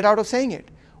they get out of saying it.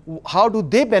 How do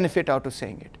they benefit out of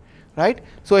saying it, right?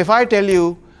 So if I tell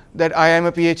you that I am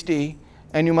a PhD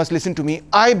and you must listen to me,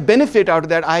 I benefit out of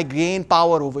that. I gain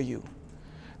power over you.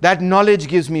 That knowledge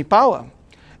gives me power.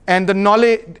 And the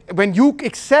knowledge, when you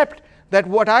accept that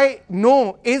what I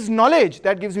know is knowledge,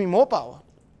 that gives me more power.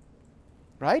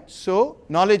 Right? So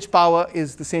knowledge power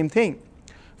is the same thing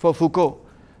for Foucault.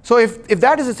 So if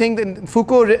that is the thing, then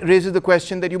Foucault raises the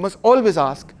question that you must always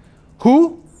ask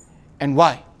who and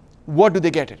why. What do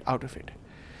they get out of it?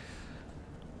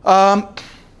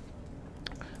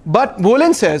 But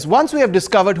Wolin says once we have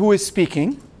discovered who is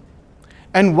speaking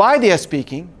and why they are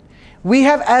speaking, we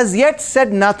have as yet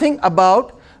said nothing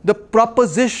about the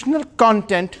propositional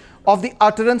content of the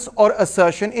utterance or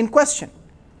assertion in question.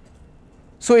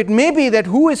 So it may be that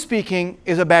who is speaking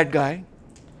is a bad guy,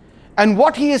 and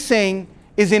what he is saying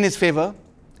is in his favor,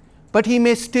 but he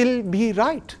may still be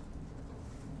right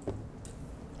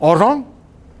or wrong.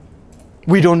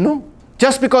 We don't know.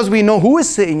 Just because we know who is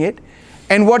saying it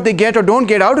and what they get or don't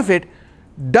get out of it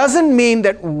doesn't mean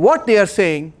that what they are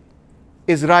saying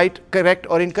is right, correct,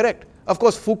 or incorrect. Of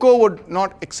course, Foucault would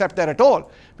not accept that at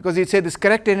all, because he'd say this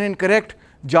correct and incorrect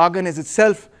jargon is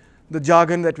itself the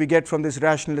jargon that we get from this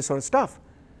rationalist sort of stuff.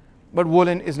 But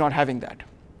Wolin is not having that.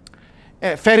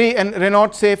 Ferry and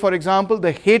Renaud say, for example,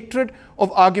 the hatred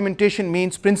of argumentation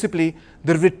means principally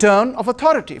the return of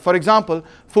authority. For example,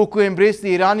 Foucault embraced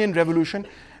the Iranian Revolution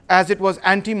as it was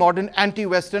anti-modern,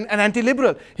 anti-Western, and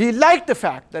anti-liberal. He liked the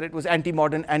fact that it was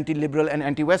anti-modern, anti-liberal, and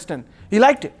anti-Western. He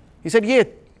liked it. He said, yeah,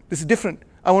 this is different.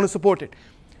 I want to support it.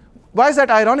 Why is that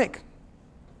ironic?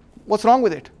 What's wrong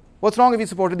with it? What's wrong if he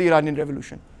supported the Iranian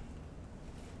Revolution?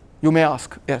 You may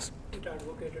ask. Yes? It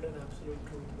advocated an absolute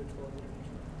truth which was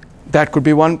that could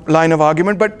be one line of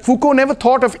argument, but Foucault never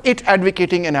thought of it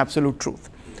advocating an absolute truth.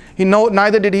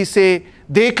 Neither did he say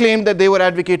they claimed that they were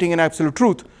advocating an absolute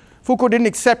truth. Foucault didn't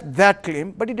accept that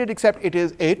claim, but he did accept it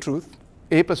is a truth,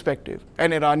 a perspective,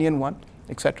 an Iranian one,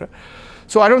 etc.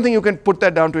 So I don't think you can put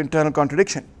that down to internal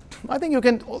contradiction. I think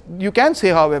you can say,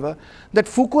 however, that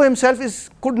Foucault himself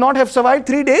could not have survived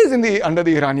 3 days under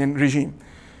the Iranian regime,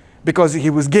 because he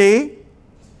was gay,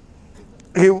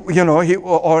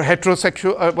 or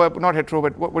heterosexual, not hetero,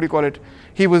 but what do you call it?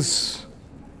 He was,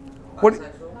 what?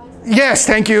 Yes,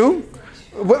 thank you.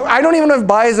 I don't even know if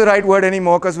bi is the right word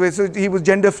anymore, because he was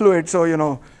gender fluid, so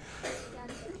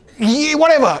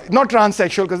whatever, not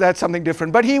transsexual, because that's something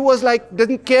different. But he was like,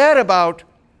 didn't care about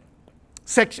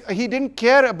sex. He didn't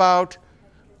care about,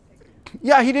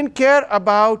 he didn't care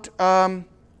about,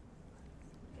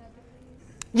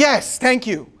 yes, thank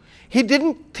you. He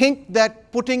didn't think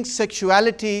that putting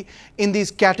sexuality in these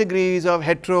categories of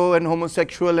hetero and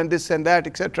homosexual and this and that,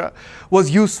 etc., was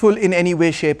useful in any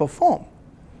way, shape, or form.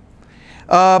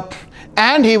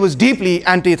 And he was deeply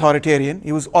anti-authoritarian.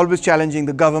 He was always challenging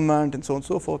the government and so on and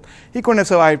so forth. He couldn't have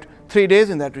survived 3 days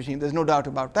in that regime. There's no doubt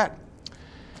about that.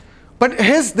 But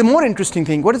here's the more interesting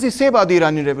thing. What does he say about the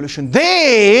Iranian Revolution?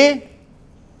 The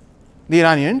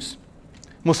Iranians,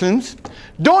 Muslims,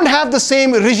 don't have the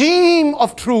same regime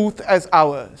of truth as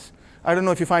ours. I don't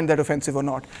know if you find that offensive or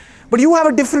not. But you have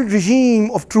a different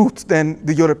regime of truth than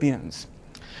the Europeans,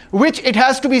 which it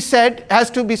has to be said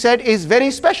is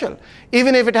very special,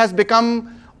 even if it has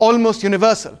become almost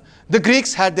universal. The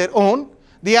Greeks had their own,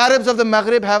 the Arabs of the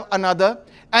Maghrib have another,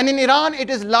 and in Iran it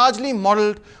is largely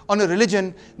modeled on a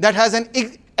religion that has an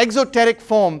exoteric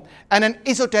form and an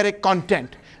esoteric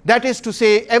content. That is to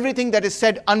say, everything that is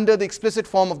said under the explicit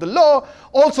form of the law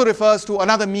also refers to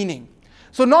another meaning.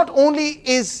 So not only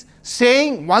is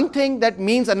saying one thing that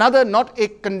means another not a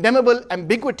condemnable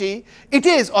ambiguity, it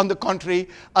is, on the contrary,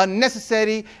 a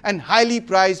necessary and highly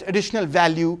prized additional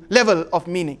value level of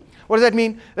meaning. What does that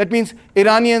mean? That means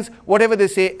Iranians, whatever they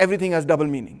say, everything has double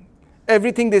meaning.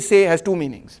 Everything they say has two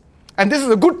meanings. And this is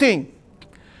a good thing.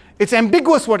 It's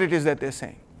ambiguous what it is that they're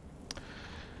saying.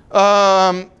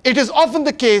 It is often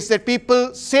the case that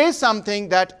people say something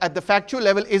that at the factual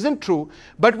level isn't true,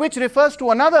 but which refers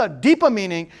to another deeper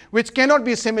meaning which cannot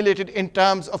be assimilated in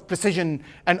terms of precision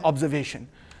and observation.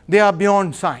 They are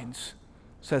beyond science,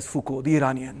 says Foucault, the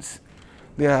Iranians.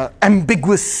 They are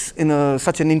ambiguous in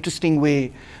such an interesting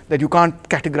way that you can't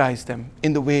categorize them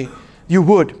in the way you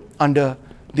would under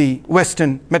the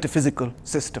Western metaphysical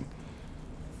system.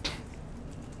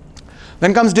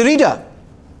 Then comes Derrida.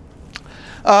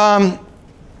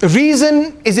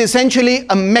 Reason is essentially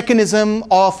a mechanism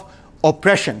of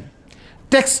oppression.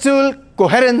 Textual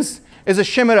coherence is a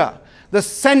chimera. The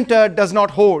center does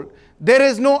not hold. There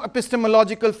is no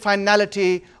epistemological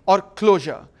finality or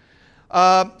closure.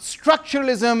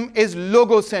 Structuralism is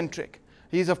logocentric.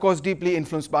 He is, of course, deeply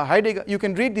influenced by Heidegger. You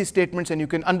can read these statements and you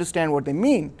can understand what they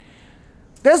mean.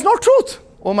 There's no truth.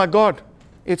 Oh my God,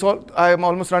 I am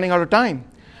almost running out of time.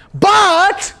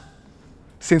 But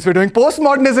since we're doing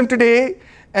postmodernism today,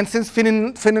 and since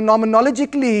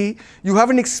phenomenologically you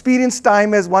haven't experienced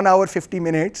time as 1 hour 50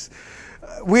 minutes,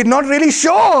 we're not really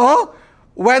sure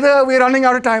whether we're running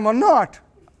out of time or not.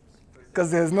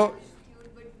 Because there's no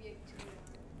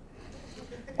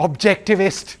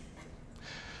objectivist.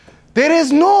 There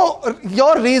is no,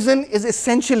 your reason is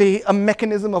essentially a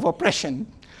mechanism of oppression.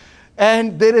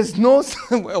 And there is no,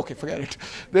 okay, forget it.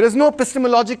 There is no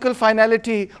epistemological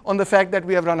finality on the fact that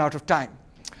we have run out of time.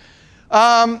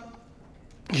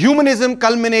 Humanism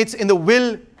culminates in the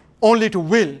will only to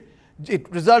will. It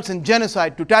results in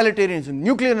genocide, totalitarianism,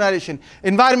 nuclear annihilation,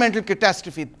 environmental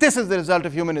catastrophe. This is the result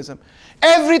of humanism.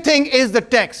 Everything is the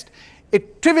text.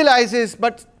 It trivializes,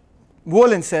 but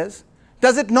Wolin says,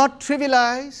 does it not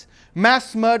trivialize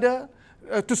mass murder,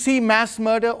 to see mass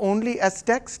murder only as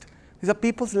text? These are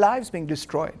people's lives being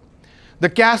destroyed. The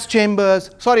gas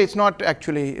chambers, sorry, it's not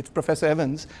actually, it's Professor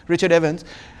Evans, Richard Evans.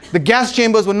 The gas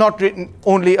chambers were not written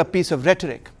only a piece of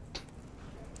rhetoric.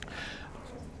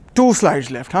 2 slides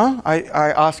left, huh? I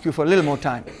ask you for a little more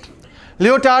time.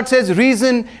 Lyotard says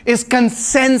reason is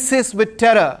consensus with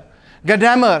terror.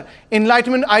 Gadamer,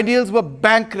 Enlightenment ideals were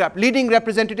bankrupt. Leading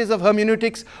representatives of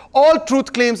hermeneutics, all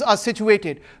truth claims are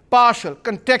situated, partial,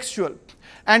 contextual.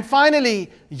 And finally,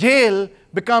 Yale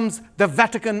becomes the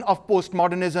Vatican of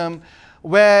postmodernism,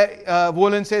 where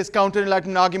Wolin says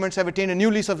counter-enlightenment arguments have attained a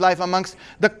new lease of life amongst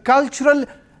the cultural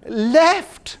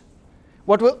left.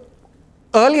 What were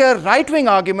earlier right-wing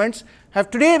arguments have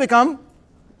today become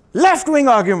left-wing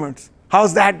arguments.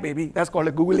 How's that, baby? That's called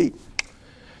a googly.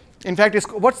 In fact,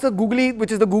 what's the googly,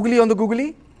 which is the googly on the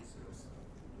googly?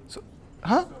 So,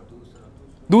 huh?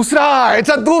 Dusra. It's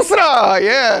a dusra.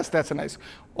 Yes, that's a nice.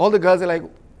 All the girls are like,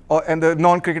 and the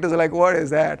non-cricketers are like, what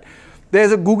is that?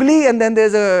 There's a googly, and then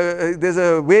there's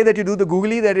a way that you do the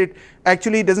googly that it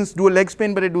actually doesn't do a leg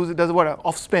spin, but it does what, an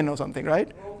off spin or something, right?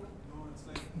 No,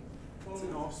 it's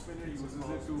an off spinner uses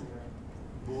it to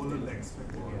bowl a leg spin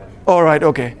ball. All right,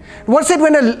 okay. What's it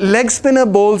when a leg spinner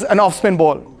bowls an off spin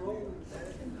ball?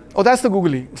 Oh, that's the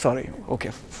googly. Sorry.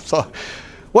 Okay. So,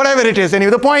 whatever it is.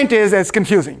 Anyway, the point is, it's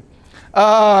confusing.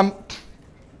 Where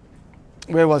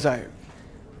was I?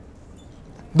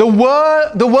 The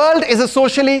world is a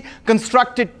socially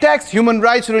constructed text. Human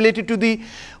rights related to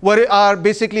are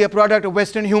basically a product of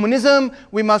Western humanism.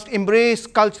 We must embrace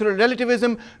cultural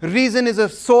relativism. Reason is a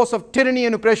source of tyranny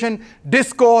and oppression.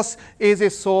 Discourse is a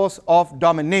source of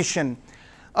domination.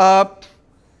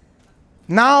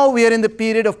 Now we are in the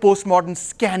period of postmodern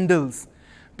scandals,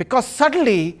 because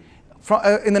suddenly,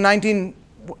 in the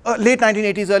late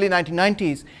 1980s, early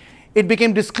 1990s, it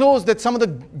became disclosed that some of the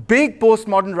big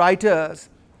postmodern writers,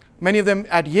 many of them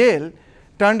at Yale,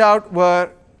 turned out were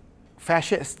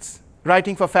fascists,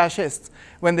 writing for fascists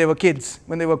when they were kids,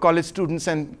 when they were college students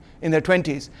and in their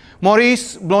 20s.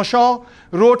 Maurice Blanchard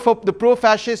wrote for the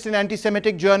pro-fascist and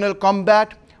anti-Semitic journal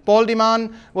Combat, Paul de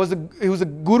Man was a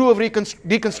guru of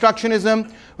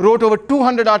deconstructionism, wrote over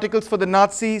 200 articles for the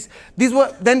Nazis. These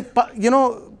were then,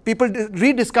 people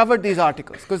rediscovered these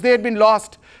articles because they had been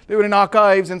lost. They were in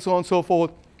archives and so on and so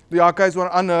forth. The archives were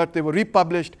unearthed. They were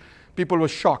republished. People were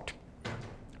shocked.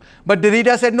 But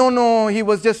Derrida said, no, he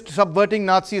was just subverting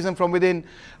Nazism from within.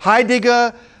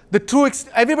 Heidegger,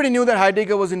 everybody knew that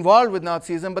Heidegger was involved with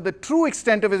Nazism, but the true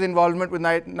extent of his involvement with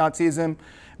Nazism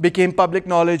became public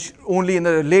knowledge only in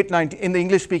the in the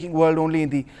English-speaking world, only in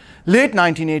the late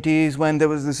 1980s, when there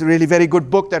was this really very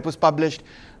good book that was published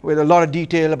with a lot of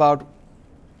detail about,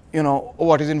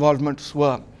 what his involvements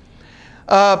were.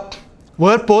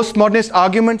 Were postmodernist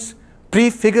arguments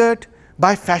prefigured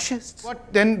by fascists?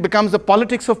 What then becomes the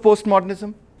politics of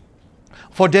postmodernism?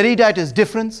 For Derrida, it is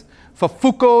difference. For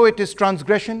Foucault, it is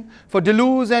transgression. For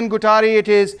Deleuze and Guattari, it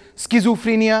is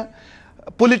schizophrenia.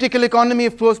 Political economy,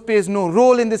 of course, plays no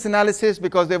role in this analysis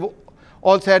because they've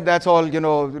all said that's all,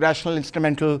 rational,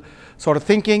 instrumental sort of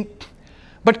thinking.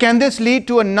 But can this lead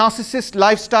to a narcissist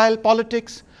lifestyle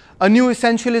politics, a new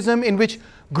essentialism in which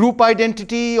group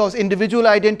identity or individual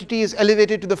identity is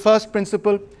elevated to the first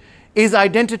principle? Is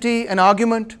identity an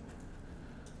argument?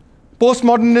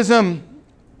 Postmodernism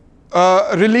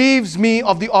relieves me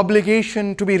of the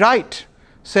obligation to be right,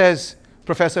 says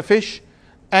Professor Fish,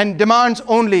 and demands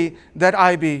only that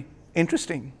I be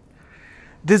interesting.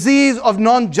 Disease of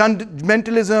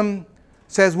non-judgmentalism,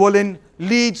 says Wolin,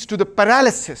 leads to the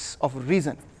paralysis of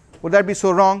reason. Would that be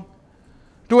so wrong?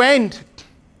 To end,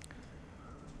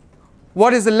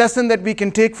 what is the lesson that we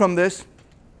can take from this?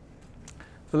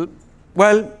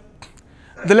 Well,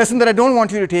 the lesson that I don't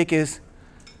want you to take is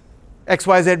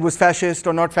XYZ was fascist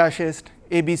or not fascist,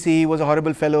 ABC was a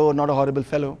horrible fellow or not a horrible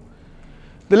fellow.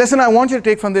 The lesson I want you to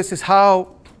take from this is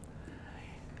how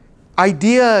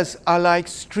ideas are like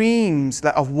streams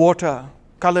of water,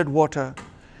 colored water,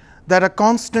 that are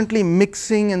constantly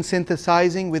mixing and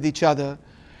synthesizing with each other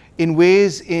in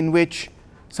ways in which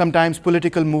sometimes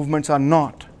political movements are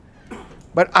not.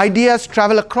 But ideas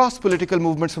travel across political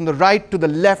movements from the right to the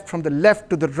left, from the left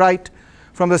to the right,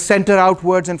 from the center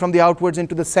outwards, and from the outwards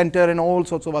into the center, in all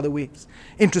sorts of other ways,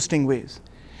 interesting ways.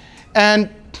 And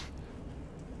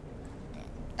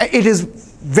it is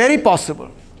very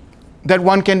possible that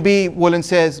one can be, Wolin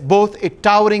says, both a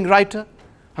towering writer,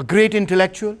 a great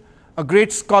intellectual, a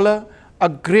great scholar, a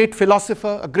great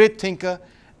philosopher, a great thinker,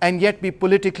 and yet be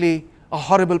politically a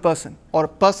horrible person or a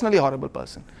personally horrible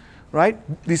person, right?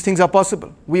 These things are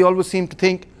possible. We always seem to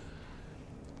think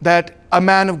that a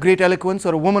man of great eloquence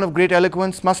or a woman of great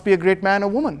eloquence must be a great man or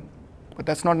woman, but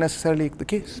that's not necessarily the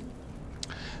case.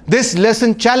 This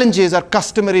lesson challenges our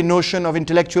customary notion of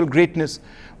intellectual greatness,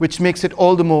 which makes it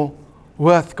all the more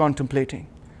worth contemplating.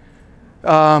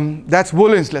 That's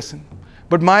Wolin's lesson.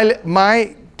 But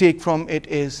my take from it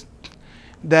is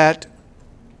that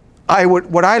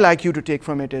what I like you to take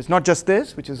from it is not just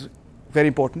this, which is very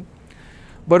important,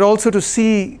 but also to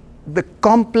see the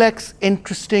complex,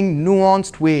 interesting,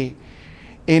 nuanced way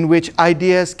in which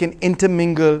ideas can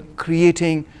intermingle,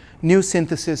 creating new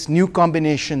synthesis, new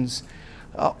combinations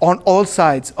on all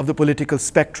sides of the political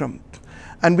spectrum.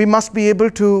 And we must be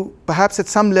able to, perhaps at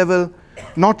some level,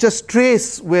 not just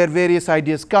trace where various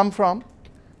ideas come from,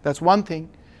 that's one thing,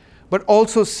 but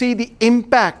also see the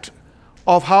impact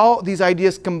of how these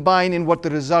ideas combine in what the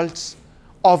results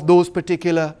of those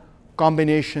particular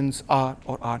combinations are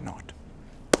or are not.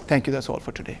 Thank you. That's all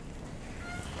for today.